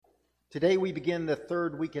Today we begin the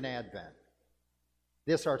third week in Advent.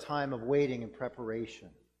 This our time of waiting and preparation.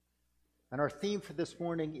 And our theme for this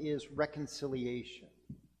morning is reconciliation,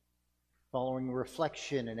 following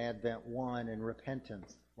reflection in Advent 1 and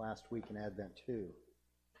repentance last week in Advent 2.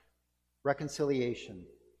 Reconciliation.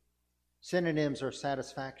 Synonyms are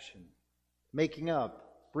satisfaction, making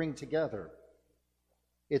up, bring together.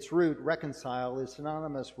 Its root, reconcile, is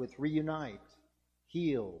synonymous with reunite,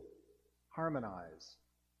 heal, harmonize,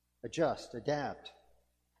 adjust, adapt,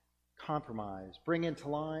 compromise, bring into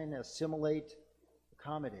line, assimilate,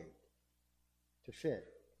 accommodate, to fit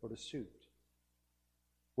or to suit.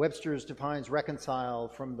 Webster's defines reconcile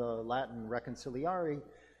from the Latin reconciliare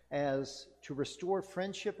as to restore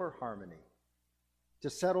friendship or harmony, to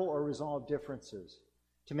settle or resolve differences,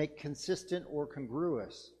 to make consistent or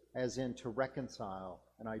congruous, as in to reconcile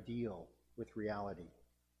an ideal with reality.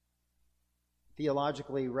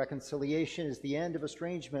 Theologically, reconciliation is the end of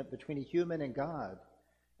estrangement between a human and God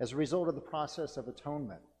as a result of the process of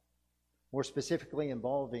atonement, more specifically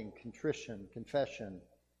involving contrition, confession,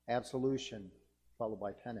 absolution, followed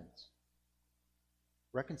by penance.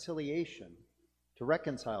 Reconciliation, to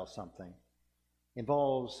reconcile something,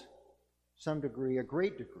 involves some degree, a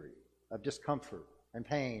great degree, of discomfort and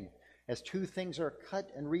pain as two things are cut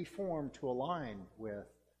and reformed to align with,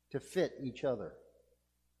 to fit each other.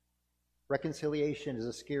 Reconciliation is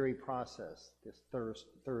a scary process this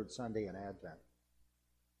third Sunday in Advent.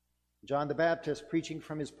 John the Baptist, preaching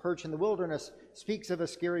from his perch in the wilderness, speaks of a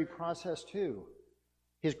scary process too.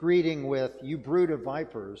 His greeting with, "You brood of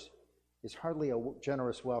vipers," is hardly a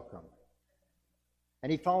generous welcome. And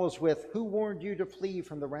he follows with, "Who warned you to flee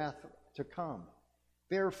from the wrath to come?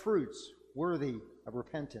 Bear fruits worthy of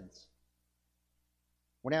repentance."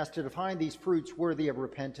 When asked to define these fruits worthy of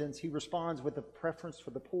repentance, he responds with a preference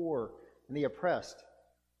for the poor and the oppressed.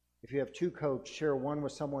 If you have two coats, share one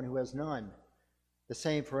with someone who has none. The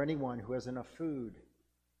same for anyone who has enough food.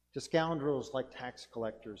 To scoundrels like tax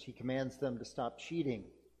collectors, he commands them to stop cheating.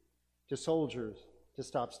 To soldiers, to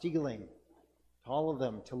stop stealing. To all of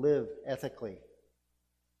them, to live ethically.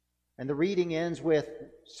 And the reading ends with,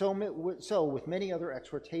 so with many other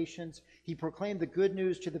exhortations, he proclaimed the good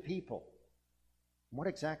news to the people. And what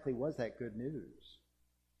exactly was that good news?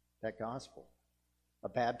 That gospel? A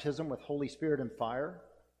baptism with Holy Spirit and fire,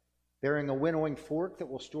 bearing a winnowing fork that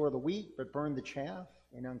will store the wheat but burn the chaff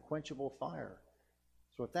in unquenchable fire.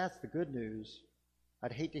 So if that's the good news,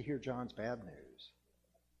 I'd hate to hear John's bad news.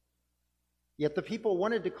 Yet the people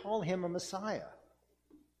wanted to call him a Messiah.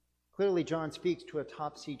 Clearly, John speaks to a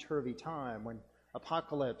topsy-turvy time when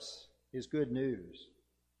apocalypse is good news.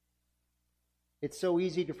 It's so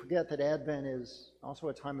easy to forget that Advent is also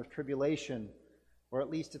a time of tribulation, or at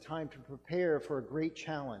least a time to prepare for a great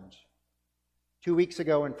challenge. 2 weeks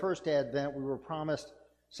ago in First Advent, we were promised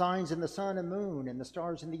signs in the sun and moon and the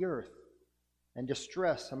stars in the earth, and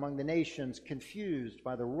distress among the nations confused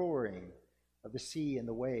by the roaring of the sea and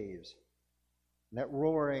the waves. And that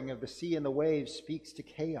roaring of the sea and the waves speaks to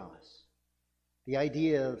chaos, the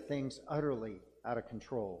idea of things utterly out of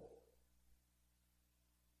control.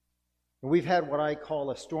 And we've had what I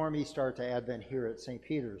call a stormy start to Advent here at St.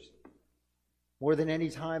 Peter's. More than any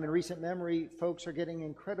time in recent memory, folks are getting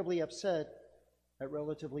incredibly upset at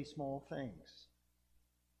relatively small things.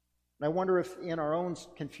 And I wonder if in our own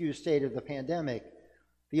confused state of the pandemic,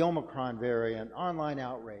 the Omicron variant, online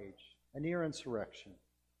outrage, a near insurrection,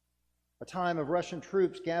 a time of Russian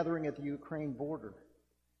troops gathering at the Ukraine border,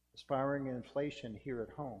 aspiring inflation here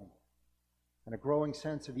at home, and a growing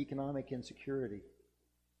sense of economic insecurity.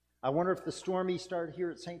 I wonder if the stormy start here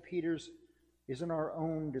at St. Peter's isn't our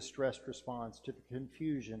own distressed response to the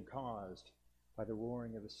confusion caused by the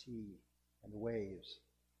roaring of the sea and the waves,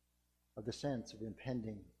 of the sense of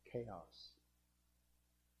impending chaos.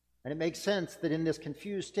 And it makes sense that in this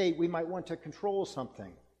confused state we might want to control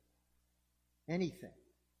something, anything.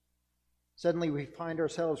 Suddenly we find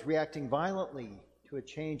ourselves reacting violently to a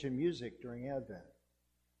change in music during Advent,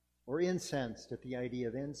 or incensed at the idea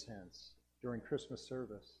of incense during Christmas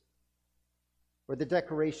service, or the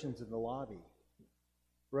decorations in the lobby,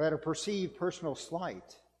 or at a perceived personal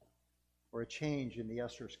slight, or a change in the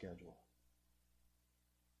Esther schedule.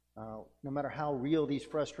 No matter how real these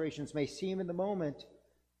frustrations may seem in the moment,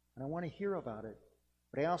 and I want to hear about it,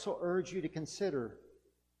 but I also urge you to consider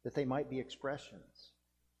that they might be expressions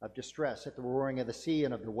of distress at the roaring of the sea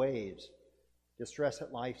and of the waves, distress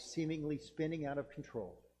at life seemingly spinning out of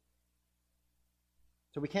control.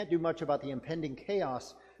 So we can't do much about the impending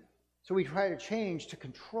chaos, so we try to change to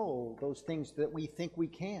control those things that we think we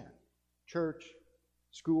can. Church,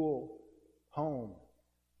 school, home,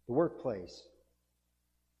 the workplace.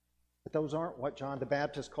 But those aren't what John the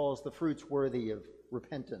Baptist calls the fruits worthy of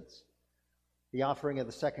repentance. The offering of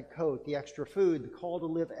the second coat, the extra food, the call to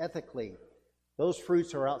live ethically, those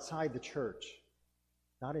fruits are outside the church,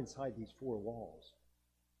 not inside these four walls.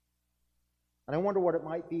 And I wonder what it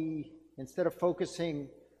might be, instead of focusing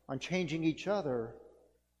on changing each other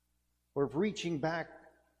or of reaching back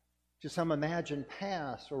to some imagined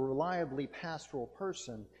past or reliably pastoral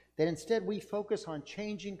person, that instead we focus on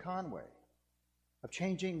changing Conway, of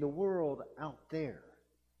changing the world out there.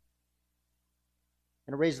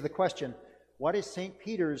 And it raises the question, what is St.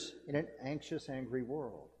 Peter's in an anxious, angry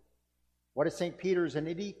world? What is St. Peter's in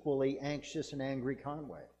an equally anxious and angry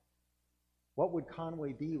Conway? What would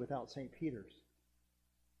Conway be without St. Peter's?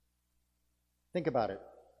 Think about it.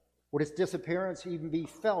 Would its disappearance even be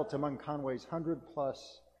felt among Conway's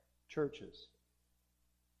 100-plus churches?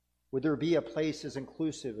 Would there be a place as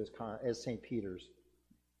inclusive as St. Peter's?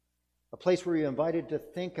 A place where you're invited to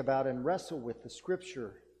think about and wrestle with the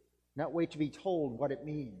Scripture, not wait to be told what it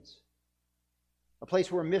means. A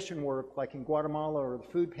place where mission work, like in Guatemala or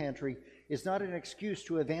the food pantry, is not an excuse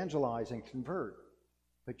to evangelize and convert,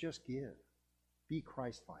 but just give. Be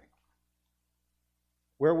Christ-like.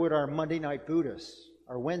 Where would our Monday night Buddhists,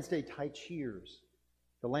 our Wednesday Tai Chiers,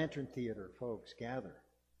 the Lantern Theater folks gather?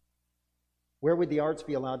 Where would the arts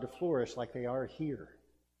be allowed to flourish like they are here?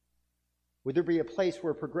 Would there be a place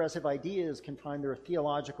where progressive ideas can find their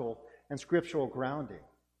theological and scriptural grounding?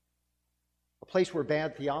 A place where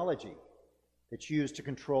bad theology that's used to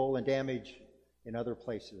control and damage in other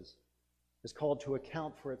places is called to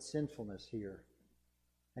account for its sinfulness here,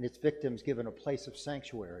 and its victims given a place of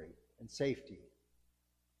sanctuary and safety?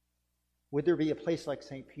 Would there be a place like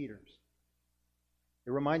St. Peter's?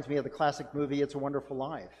 It reminds me of the classic movie It's a Wonderful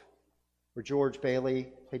Life, where George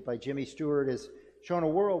Bailey, played by Jimmy Stewart, is shown a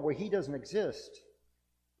world where he doesn't exist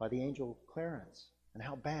by the angel Clarence, and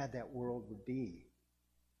how bad that world would be.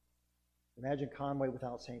 Imagine Conway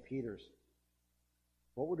without St. Peter's.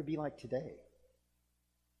 What would it be like today?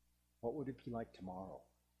 What would it be like tomorrow?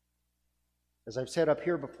 As I've said up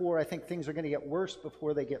here before, I think things are going to get worse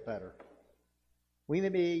before they get better. We may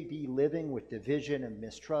be living with division and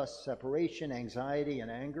mistrust, separation, anxiety,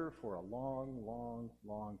 and anger for a long, long,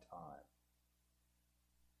 long time.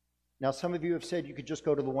 Now, some of you have said you could just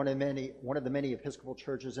go to one of the many Episcopal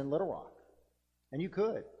churches in Little Rock, and you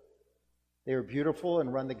could. They are beautiful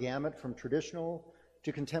and run the gamut from traditional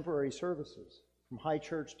to contemporary services, from high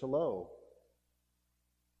church to low.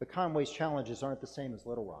 But Conway's challenges aren't the same as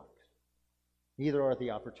Little Rock's. Neither are the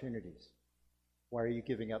opportunities. Why are you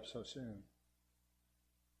giving up so soon?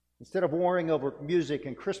 Instead of warring over music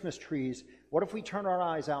and Christmas trees, what if we turn our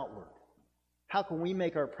eyes outward? How can we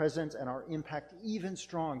make our presence and our impact even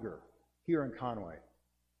stronger here in Conway,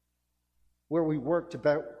 where we work to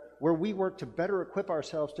better equip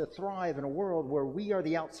ourselves to thrive in a world where we are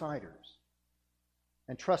the outsiders?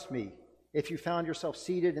 And trust me, if you found yourself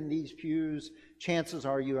seated in these pews, chances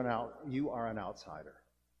are you are an outsider.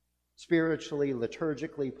 Spiritually,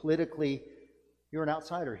 liturgically, politically, you're an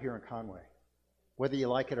outsider here in Conway, whether you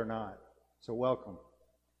like it or not. So welcome.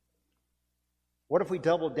 What if we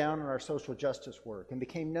doubled down on our social justice work and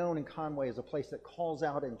became known in Conway as a place that calls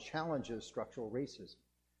out and challenges structural racism,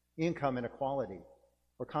 income inequality,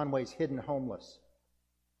 or Conway's hidden homeless?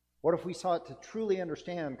 What if we sought to truly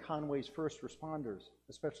understand Conway's first responders,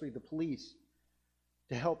 especially the police,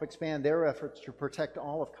 to help expand their efforts to protect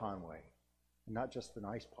all of Conway, and not just the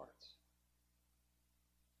nice parts?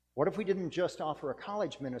 What if we didn't just offer a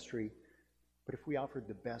college ministry, but if we offered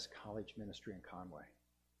the best college ministry in Conway?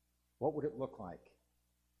 What would it look like?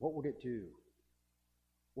 What would it do?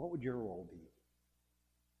 What would your role be?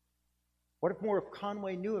 What if more of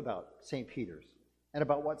Conway knew about St. Peter's and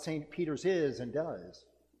about what St. Peter's is and does?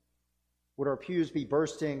 Would our pews be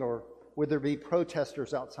bursting, or would there be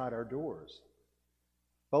protesters outside our doors?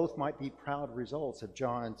 Both might be proud results of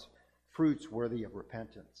John's fruits worthy of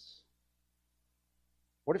repentance.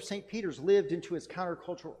 What if St. Peter's lived into its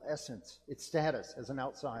countercultural essence, its status as an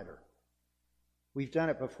outsider? We've done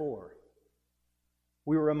it before.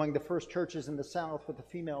 We were among the first churches in the South with a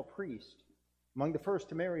female priest, among the first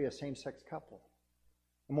to marry a same-sex couple.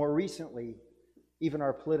 And more recently, even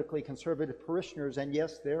our politically conservative parishioners, and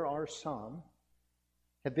yes, there are some,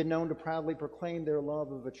 have been known to proudly proclaim their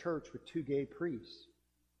love of a church with two gay priests,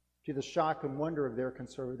 to the shock and wonder of their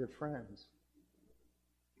conservative friends.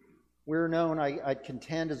 We're known, I'd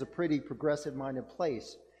contend, as a pretty progressive-minded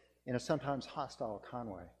place in a sometimes hostile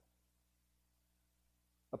Conway.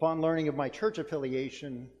 Upon learning of my church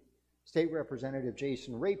affiliation, State Representative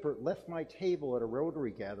Jason Rapert left my table at a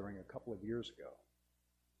Rotary gathering a couple of years ago.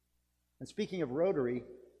 And speaking of Rotary,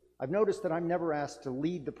 I've noticed that I'm never asked to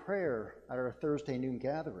lead the prayer at our Thursday noon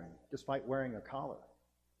gathering, despite wearing a collar.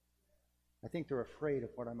 I think they're afraid of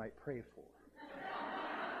what I might pray for.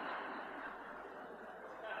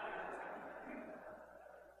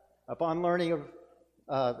 Upon learning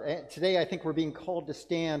of today, I think we're being called to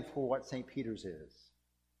stand for what St. Peter's is,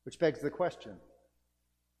 which begs the question,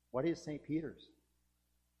 what is St. Peter's?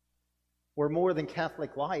 We're more than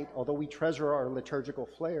Catholic light, although we treasure our liturgical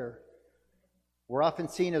flair. We're often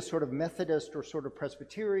seen as sort of Methodist or sort of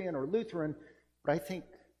Presbyterian or Lutheran, but I think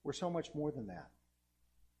we're so much more than that.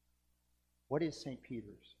 What is St.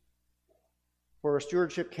 Peter's? For our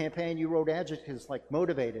stewardship campaign, you wrote adjectives like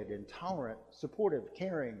motivated, intolerant, supportive,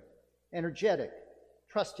 caring, energetic,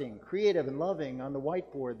 trusting, creative, and loving on the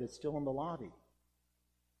whiteboard that's still in the lobby.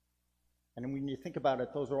 And when you think about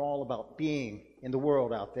it, those are all about being in the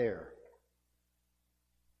world out there.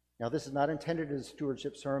 Now, this is not intended as a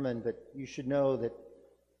stewardship sermon, but you should know that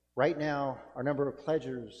right now our number of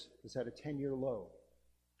pledgers is at a 10-year low,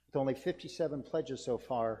 with only 57 pledges so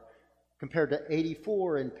far, compared to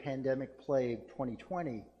 84 in pandemic-plagued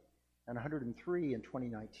 2020 and 103 in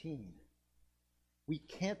 2019. We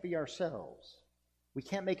can't be ourselves. We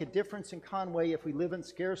can't make a difference in Conway if we live in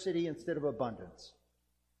scarcity instead of abundance.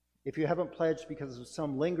 If you haven't pledged because of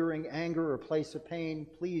some lingering anger or place of pain,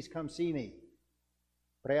 please come see me.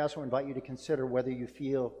 But I also invite you to consider whether you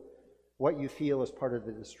feel what you feel as part of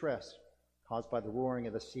the distress caused by the roaring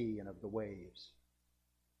of the sea and of the waves.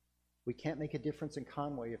 We can't make a difference in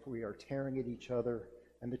Conway if we are tearing at each other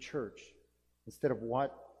and the church instead of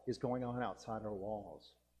what is going on outside our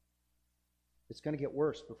walls. It's going to get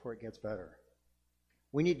worse before it gets better.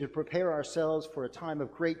 We need to prepare ourselves for a time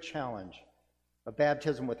of great challenge, of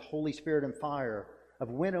baptism with Holy Spirit and fire,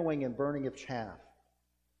 of winnowing and burning of chaff.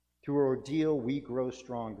 Through our ordeal, we grow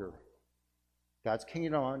stronger. God's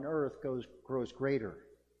kingdom on earth grows greater.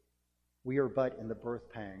 We are but in the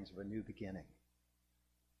birth pangs of a new beginning.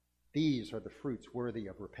 These are the fruits worthy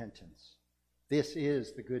of repentance. This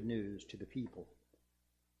is the good news to the people.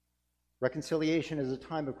 Reconciliation is a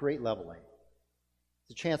time of great leveling.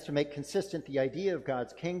 It's a chance to make consistent the idea of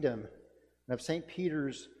God's kingdom and of St.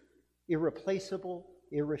 Peter's irreplaceable,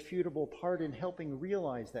 irrefutable part in helping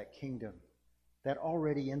realize that kingdom, that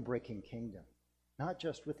already inbreaking kingdom, not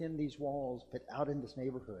just within these walls, but out in this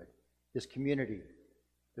neighborhood, this community,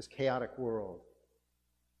 this chaotic world.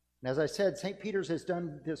 And as I said, St. Peter's has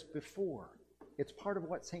done this before. It's part of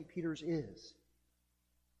what St. Peter's is.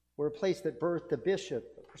 We're a place that birthed a bishop,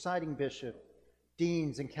 a presiding bishop,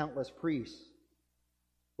 deans, and countless priests.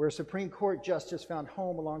 Where a Supreme Court justice found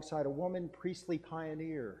home alongside a woman priestly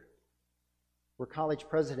pioneer. Where college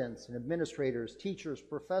presidents and administrators, teachers,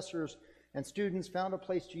 professors, and students found a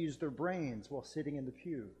place to use their brains while sitting in the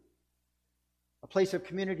pew. A place of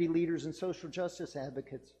community leaders and social justice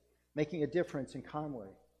advocates making a difference in Conway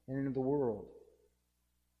and in the world.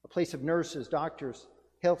 A place of nurses, doctors,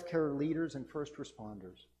 healthcare leaders, and first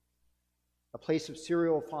responders. A place of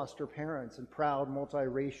serial foster parents and proud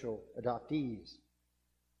multiracial adoptees.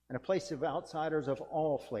 And a place of outsiders of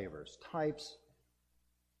all flavors, types,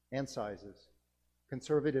 and sizes,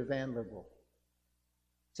 conservative and liberal.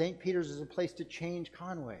 St. Peter's is a place to change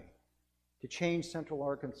Conway, to change Central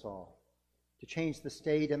Arkansas, to change the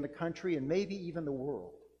state and the country and maybe even the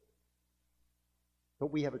world.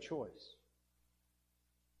 But we have a choice.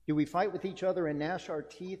 Do we fight with each other and gnash our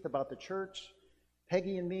teeth about the church,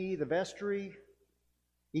 Peggy and me, the vestry,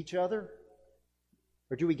 each other?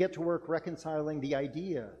 Or do we get to work reconciling the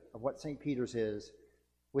idea of what St. Peter's is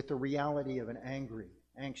with the reality of an angry,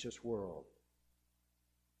 anxious world?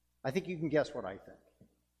 I think you can guess what I think.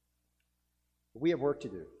 But we have work to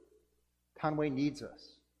do. Conway needs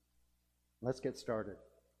us. Let's get started.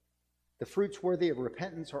 The fruits worthy of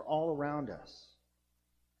repentance are all around us,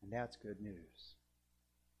 and that's good news.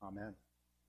 Amen.